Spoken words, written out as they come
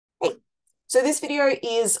So this video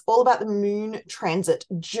is all about the moon transit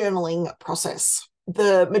journaling process.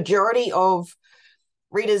 The majority of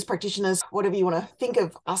readers, practitioners, whatever you want to think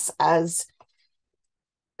of us as,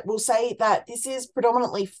 will say that this is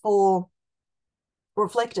predominantly for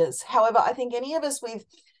reflectors. However, I think any of us with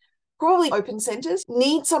probably open centers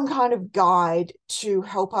need some kind of guide to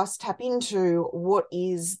help us tap into what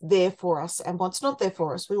is there for us and what's not there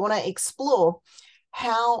for us. We want to explore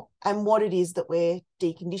how and what it is that we're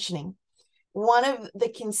deconditioning. One of the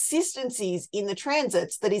consistencies in the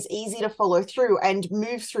transits that is easy to follow through and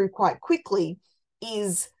move through quite quickly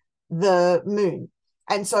is the moon.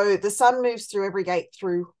 And so the sun moves through every gate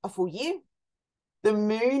through a full year. The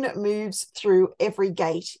moon moves through every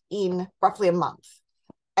gate in roughly a month.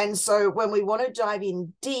 And so when we want to dive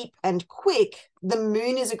in deep and quick, the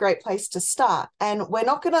moon is a great place to start. And we're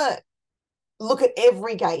not going to look at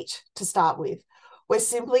every gate to start with. We're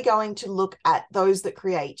simply going to look at those that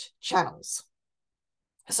create channels.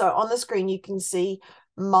 So on the screen, you can see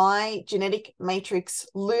my genetic matrix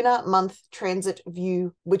lunar month transit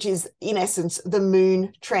view, which is in essence the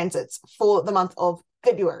moon transits for the month of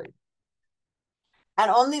February. And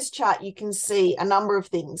on this chart, you can see a number of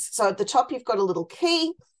things. So at the top, you've got a little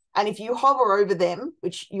key. And if you hover over them,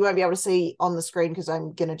 which you won't be able to see on the screen because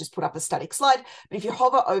I'm going to just put up a static slide, but if you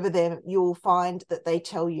hover over them, you'll find that they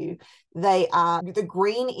tell you they are, the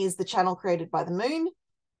green is the channel created by the moon,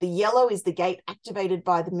 the yellow is the gate activated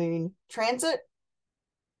by the moon transit,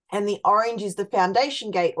 and the orange is the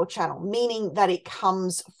foundation gate or channel, meaning that it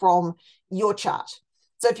comes from your chart.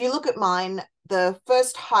 So if you look at mine, the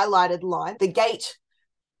first highlighted line, the gate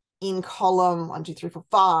in column 1, 2, 3, 4,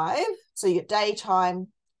 5, so you get day, time,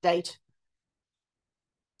 date,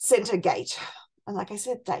 center, gate. And like I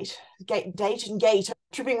said, date and gate, I'm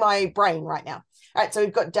tripping my brain right now. All right, so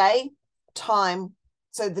we've got day, time.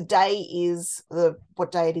 So the day is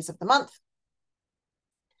what day it is of the month.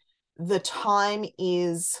 The time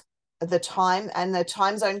is the time, and the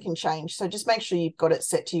time zone can change. So just make sure you've got it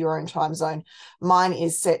set to your own time zone. Mine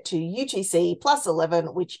is set to UTC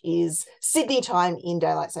 +11, which is Sydney time in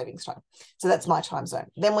daylight savings time. So that's my time zone.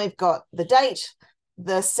 Then we've got the date,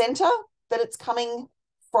 the center that it's coming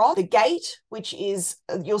from, the gate, which is,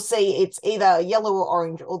 you'll see it's either yellow or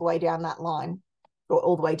orange all the way down that line or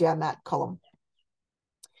all the way down that column.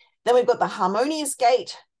 Then we've got the harmonious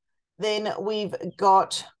gate. Then we've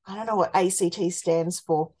got, I don't know what ACT stands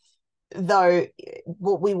for, though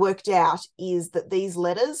what we worked out is that these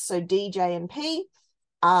letters, so D, J, and P,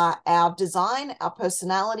 are our design, our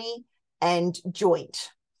personality, and joint.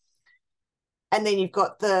 And then you've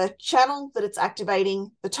got the channel that it's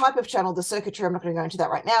activating, the type of channel, the circuitry. I'm not going to go into that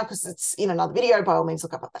right now because it's in another video. By all means,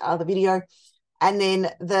 look up that other video. And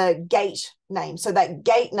then the gate name. So that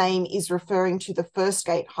gate name is referring to the first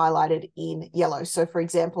gate highlighted in yellow. So for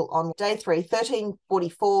example, on day 3,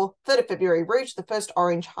 1344, 3rd of February route, the first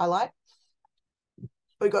orange highlight,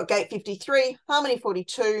 we've got gate 53, harmony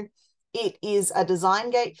 42. It is a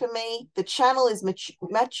design gate for me. The channel is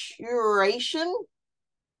maturation.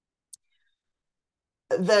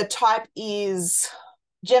 The type is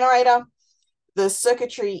generator. The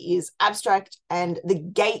circuitry is abstract, and the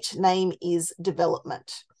gate name is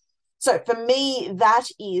development. So for me, that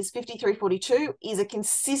is 5342 is a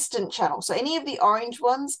consistent channel. So any of the orange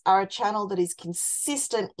ones are a channel that is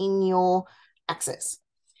consistent in your access.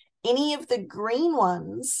 Any of the green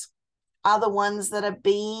ones are the ones that are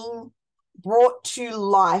being brought to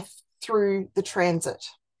life through the transit.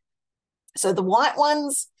 So the white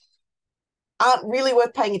ones aren't really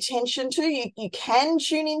worth paying attention to. You can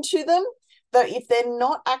tune into them, though if they're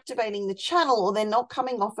not activating the channel or they're not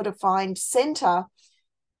coming off a defined center,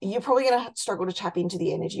 you're probably going to struggle to tap into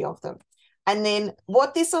the energy of them. And then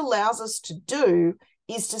what this allows us to do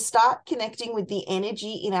is to start connecting with the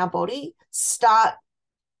energy in our body, start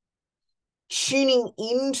tuning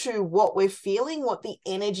into what we're feeling, what the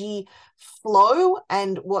energy flow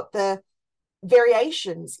and what the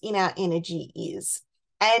variations in our energy is.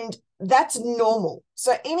 And that's normal.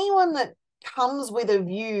 So anyone that comes with a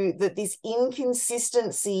view that this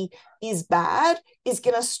inconsistency is bad is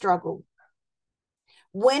going to struggle.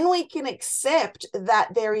 When we can accept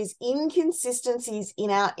that there is inconsistencies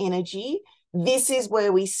in our energy, this is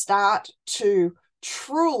where we start to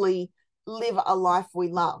truly live a life we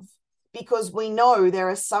love, because we know there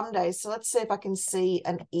are some days. So let's see if I can see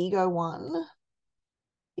an ego one.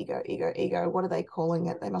 Ego. What are they calling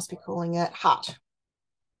it? They must be calling it heart.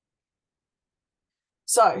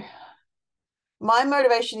 So my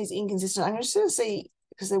motivation is inconsistent. I'm just going to see,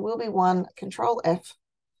 because there will be one, Control F,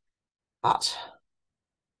 heart.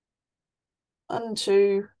 1,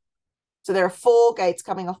 2, So there are 4 gates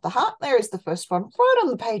coming off the heart. There is the first one right on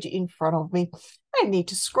the page in front of me. I don't need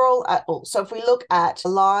to scroll at all. So if we look at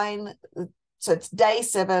line, so it's day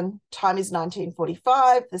 7, time is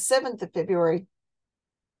 1945, the 7th of February.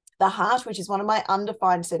 The heart, which is one of my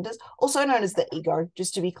undefined centers, also known as the ego,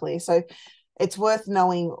 just to be clear. So it's worth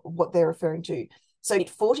knowing what they're referring to. So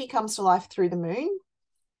gate 40 comes to life through the moon,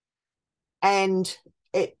 and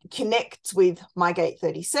it connects with my gate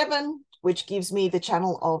 37, which gives me the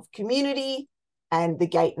channel of community, and the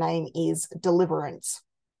gate name is deliverance.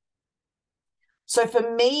 So for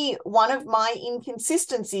me, one of my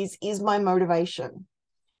inconsistencies is my motivation.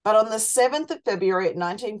 But on the 7th of February at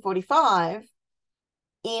 1945,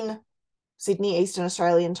 in Sydney, Eastern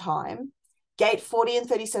Australian time, gate 40 and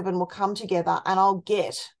 37 will come together, and I'll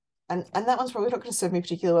get, and that one's probably not going to serve me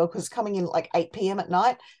particularly well because it's coming in like 8 p.m. at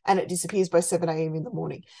night and it disappears by 7 a.m. in the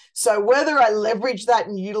morning. So whether I leverage that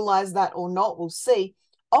and utilize that or not, we'll see.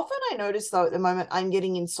 Often I notice, though, at the moment I'm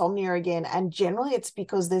getting insomnia again, and generally it's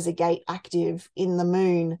because there's a gate active in the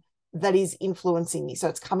moon that is influencing me. So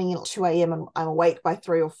it's coming in at 2 a.m. and I'm awake by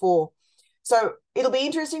 3 or 4. So it'll be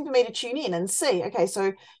interesting for me to tune in and see, okay,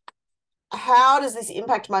 so how does this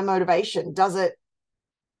impact my motivation? Does it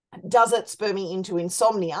spur me into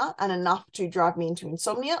insomnia and enough to drive me into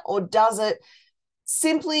insomnia, or does it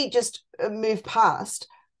simply just move past?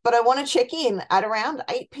 But I want to check in at around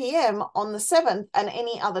 8 p.m. on the 7th, and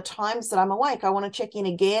any other times that I'm awake, I want to check in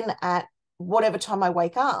again at whatever time I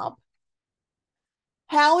wake up.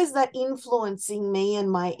 How is that influencing me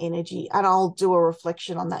and my energy? And I'll do a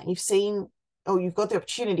reflection on that. You've seen, or you've got the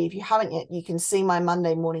opportunity, if you haven't yet, you can see my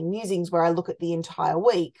Monday morning musings where I look at the entire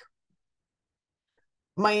week.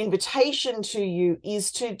 My invitation to you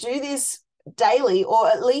is to do this daily, or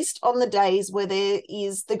at least on the days where there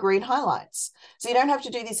is the green highlights. So you don't have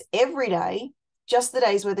to do this every day, just the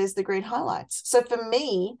days where there's the green highlights. So for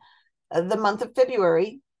me, the month of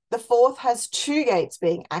February, the 4th has 2 gates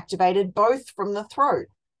being activated, both from the throat.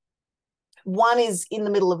 One is in the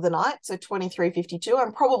middle of the night, so 23:52.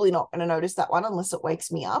 I'm probably not going to notice that one unless it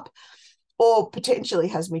wakes me up, or potentially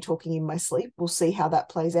has me talking in my sleep. We'll see how that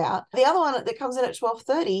plays out. The other one that comes in at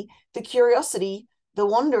 12:30, the curiosity, the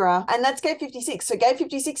wanderer, and that's gate 56. So gate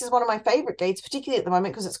 56 is one of my favorite gates, particularly at the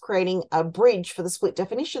moment, because it's creating a bridge for the split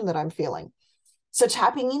definition that I'm feeling. So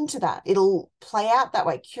tapping into that, it'll play out that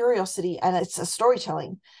way, curiosity, and it's a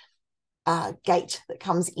storytelling gate that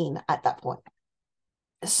comes in at that point.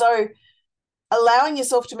 So allowing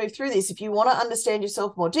yourself to move through this, if you want to understand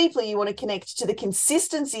yourself more deeply, you want to connect to the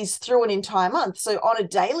consistencies through an entire month. So on a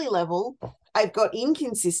daily level, I've got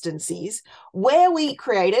inconsistencies where we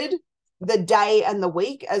created the day and the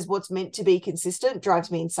week as what's meant to be consistent.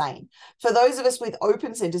 Drives me insane. For those of us with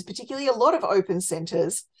open centers, particularly a lot of open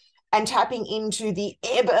centers, and tapping into the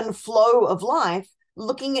ebb and flow of life,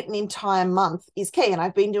 looking at an entire month is key. And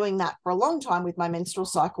I've been doing that for a long time with my menstrual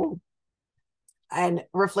cycle and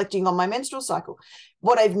reflecting on my menstrual cycle.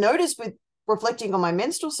 What I've noticed with reflecting on my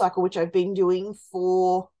menstrual cycle, which I've been doing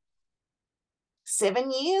for 7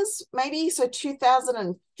 years, maybe. So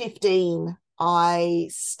 2015, I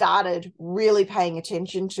started really paying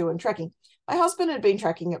attention to and tracking. My husband had been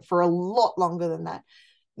tracking it for a lot longer than that,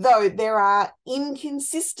 though there are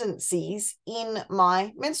inconsistencies in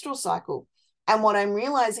my menstrual cycle. And what I'm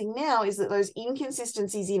realizing now is that those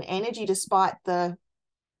inconsistencies in energy, despite the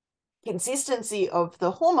consistency of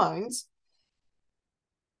the hormones,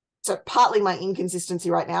 so partly my inconsistency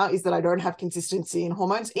right now is that I don't have consistency in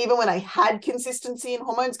hormones. Even when I had consistency in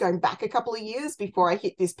hormones going back a couple of years before I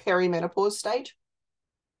hit this perimenopause stage,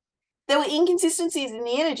 there were inconsistencies in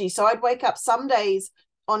the energy. So I'd wake up some days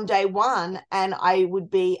on day 1 and I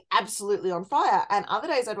would be absolutely on fire, and other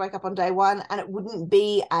days I'd wake up on day 1 and it wouldn't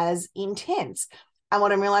be as intense. And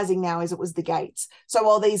what I'm realizing now is it was the gates. So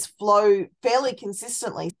while these flow fairly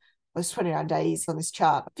consistently, there's 29 days on this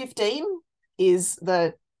chart. 15 is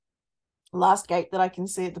the last gate that I can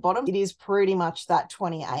see at the bottom. It is pretty much that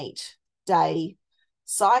 28-day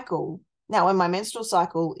cycle. Now, when my menstrual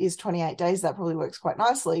cycle is 28 days, that probably works quite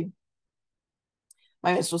nicely.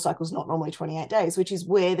 My menstrual cycle is not normally 28 days, which is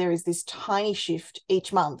where there is this tiny shift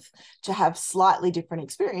each month to have slightly different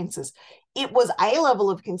experiences. It was a level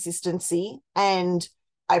of consistency, and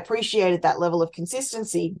I appreciated that level of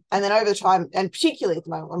consistency. And then over time, and particularly at the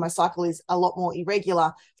moment when my cycle is a lot more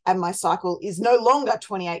irregular and my cycle is no longer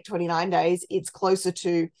 28, 29 days, it's closer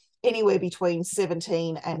to anywhere between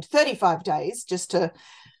 17 and 35 days, just to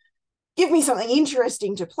give me something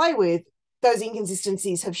interesting to play with. Those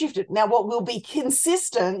inconsistencies have shifted. Now, what will be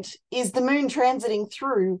consistent is the moon transiting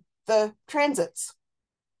through the transits.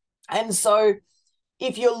 And so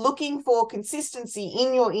if you're looking for consistency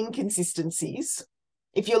in your inconsistencies,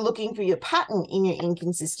 If you're looking for your pattern in your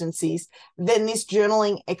inconsistencies, then this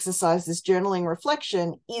journaling exercise, this journaling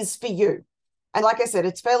reflection is for you. And like I said,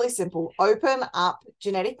 it's fairly simple. Open up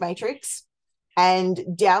Genetic Matrix and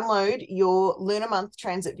download your lunar month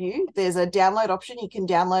transit view. There's a download option. You can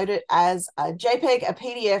download it as a JPEG, a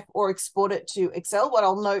PDF, or export it to Excel. What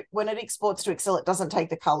I'll note, when it exports to Excel, it doesn't take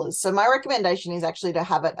the colors. So my recommendation is actually to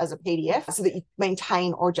have it as a PDF so that you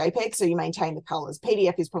maintain, or JPEG, so you maintain the colors.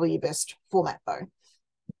 PDF is probably your best format though.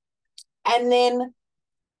 And then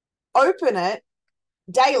open it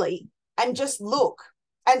daily and just look.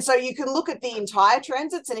 And so you can look at the entire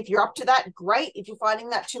transits. And if you're up to that, great. If you're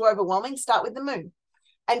finding that too overwhelming, start with the moon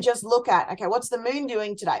and just look at, okay, what's the moon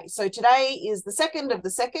doing today? So today is the 2nd of the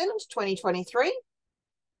 2nd, 2023.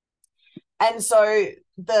 And so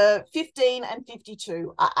the 15 and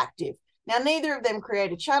 52 are active. Now, neither of them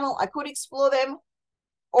create a channel. I could explore them,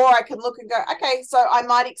 or I can look and go, okay, so I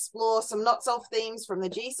might explore some not self themes from the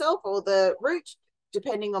G self or the root,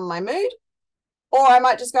 depending on my mood. Or I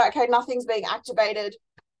might just go, okay, nothing's being activated.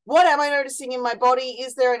 What am I noticing in my body?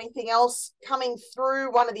 Is there anything else coming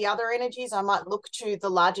through one of the other energies? I might look to the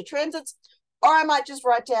larger transits, or I might just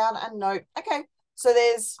write down and note, okay, so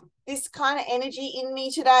there's this kind of energy in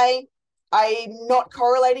me today. I'm not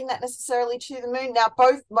correlating that necessarily to the moon. Now,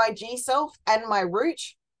 both my G self and my root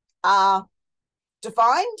are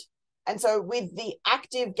defined. And so with the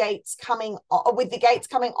active gates coming, with the gates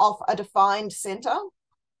coming off a defined center,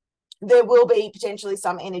 there will be potentially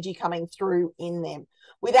some energy coming through in them.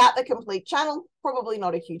 Without the complete channel, probably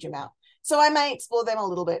not a huge amount. So I may explore them a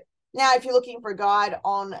little bit. Now, if you're looking for a guide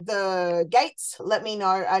on the gates, let me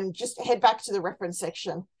know, and just head back to the reference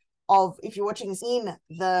section of, if you're watching this in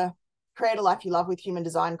the Create a Life You Love with Human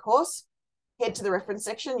Design course, head to the reference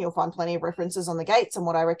section. You'll find plenty of references on the gates and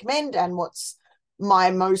what I recommend and what's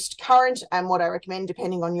my most current and what I recommend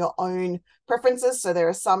depending on your own preferences. So there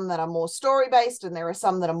are some that are more story-based, and there are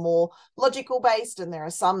some that are more logical-based, and there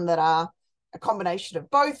are some that are a combination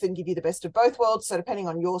of both and give you the best of both worlds. So depending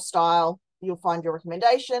on your style, you'll find your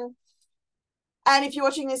recommendation. And if you're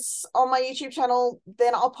watching this on my YouTube channel,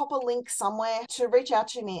 then I'll pop a link somewhere to reach out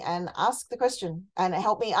to me and ask the question and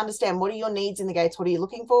help me understand, what are your needs in the gates? What are you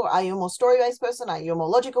looking for? Are you a more story-based person? Are you a more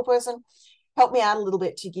logical person? Help me out a little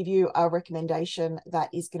bit to give you a recommendation that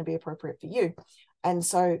is going to be appropriate for you. And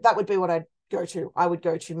so that would be what I'd go to. I would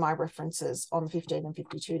go to my references on 15 and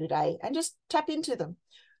 52 today and just tap into them.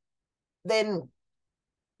 Then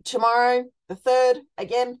tomorrow, the 3rd,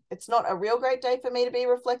 again, it's not a real great day for me to be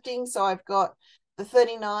reflecting. So I've got the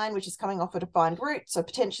 39, which is coming off a defined route. So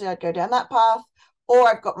potentially I'd go down that path, or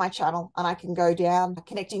I've got my channel and I can go down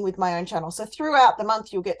connecting with my own channel. So throughout the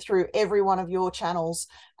month, you'll get through every one of your channels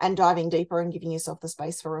and diving deeper and giving yourself the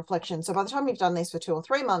space for reflection. So by the time you've done this for 2 or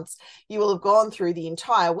 3 months, you will have gone through the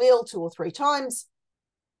entire wheel 2 or 3 times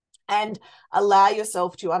and allow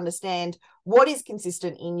yourself to understand what is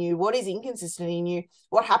consistent in you, what is inconsistent in you,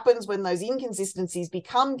 what happens when those inconsistencies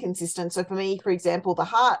become consistent. So for me, for example, the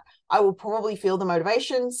heart, I will probably feel the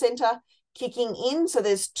motivation center kicking in. So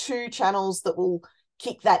there's 2 channels that will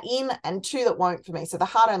kick that in and 2 that won't for me. So the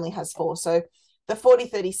heart only has 4. So the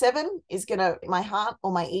 4037 is going to my heart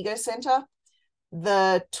or my ego center.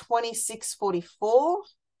 The 2644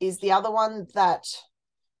 is the other one that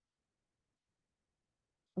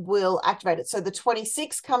will activate it. So the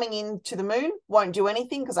 26 coming into the moon won't do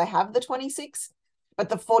anything because I have the 26, but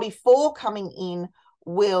the 44 coming in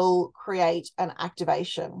will create an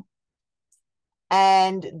activation.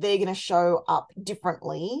 And they're going to show up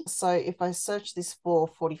differently. So if I search this for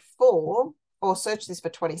 44 or search this for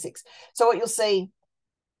 26, so what you'll see,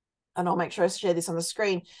 and I'll make sure I share this on the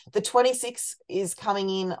screen, the 26 is coming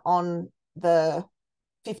in on the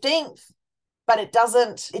 15th, but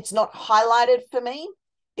it's not highlighted for me.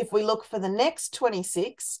 If we look for the next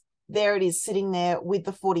 26, there it is sitting there with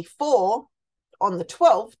the 44 on the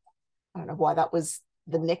 12th. I don't know why that was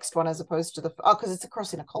the next one as opposed to because it's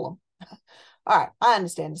across in a column. All right, I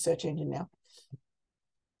understand the search engine now.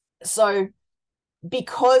 So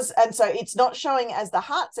so it's not showing as the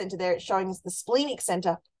heart center there, it's showing as the splenic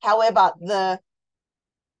center. However, the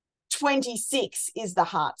 26 is the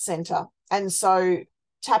heart center. And so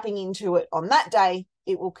tapping into it on that day,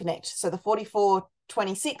 it will connect. So the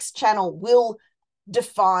 4426 channel will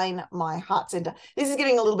define my heart center. This is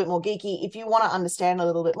getting a little bit more geeky. If you want to understand a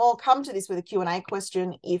little bit more, come to this with a Q&A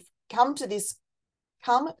question. Come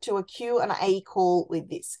to a Q&A call with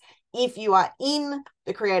this. If you are in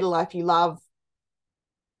the Create a Life You Love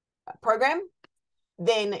program,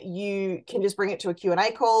 then you can just bring it to a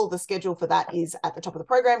Q&A call. The schedule for that is at the top of the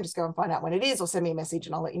program. Just go and find out when it is, or send me a message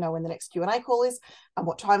and I'll let you know when the next Q&A call is and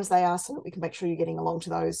what times they are, so that we can make sure you're getting along to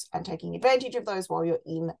those and taking advantage of those while you're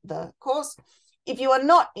in the course. If you are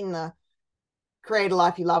not in the Create a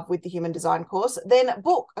Life You Love with the Human Design course, then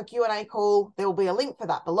book a Q&A call. There will be a link for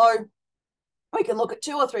that below. We can look at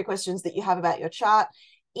 2 or 3 questions that you have about your chart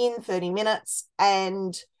in 30 minutes,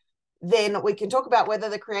 and then we can talk about whether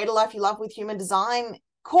the Create a Life You Love with Human Design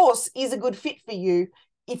course is a good fit for you.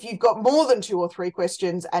 If you've got more than 2 or 3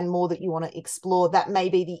 questions and more that you want to explore, that may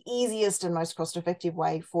be the easiest and most cost-effective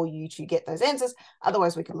way for you to get those answers.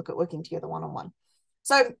 Otherwise, we can look at working together one-on-one.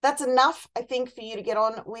 So that's enough, I think, for you to get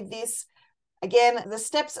on with this. Again, the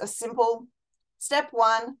steps are simple. Step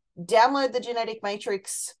 1, download the genetic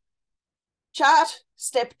matrix chart.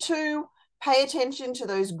 Step 2, pay attention to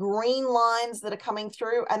those green lines that are coming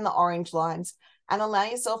through and the orange lines, and allow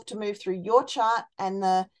yourself to move through your chart and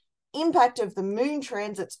the impact of the moon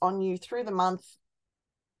transits on you through the month,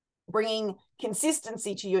 bringing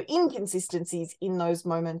consistency to your inconsistencies in those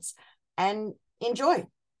moments, and enjoy.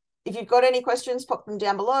 If you've got any questions, pop them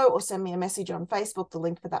down below or send me a message on Facebook. The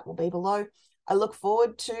link for that will be below. I look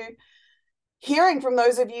forward to hearing from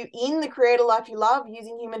those of you in the Create a Life You Love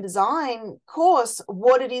Using Human Design course,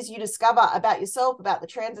 what it is you discover about yourself, about the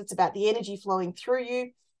transits, about the energy flowing through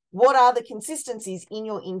you. What are the consistencies in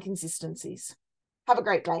your inconsistencies? Have a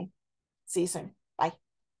great day. See you soon. Bye.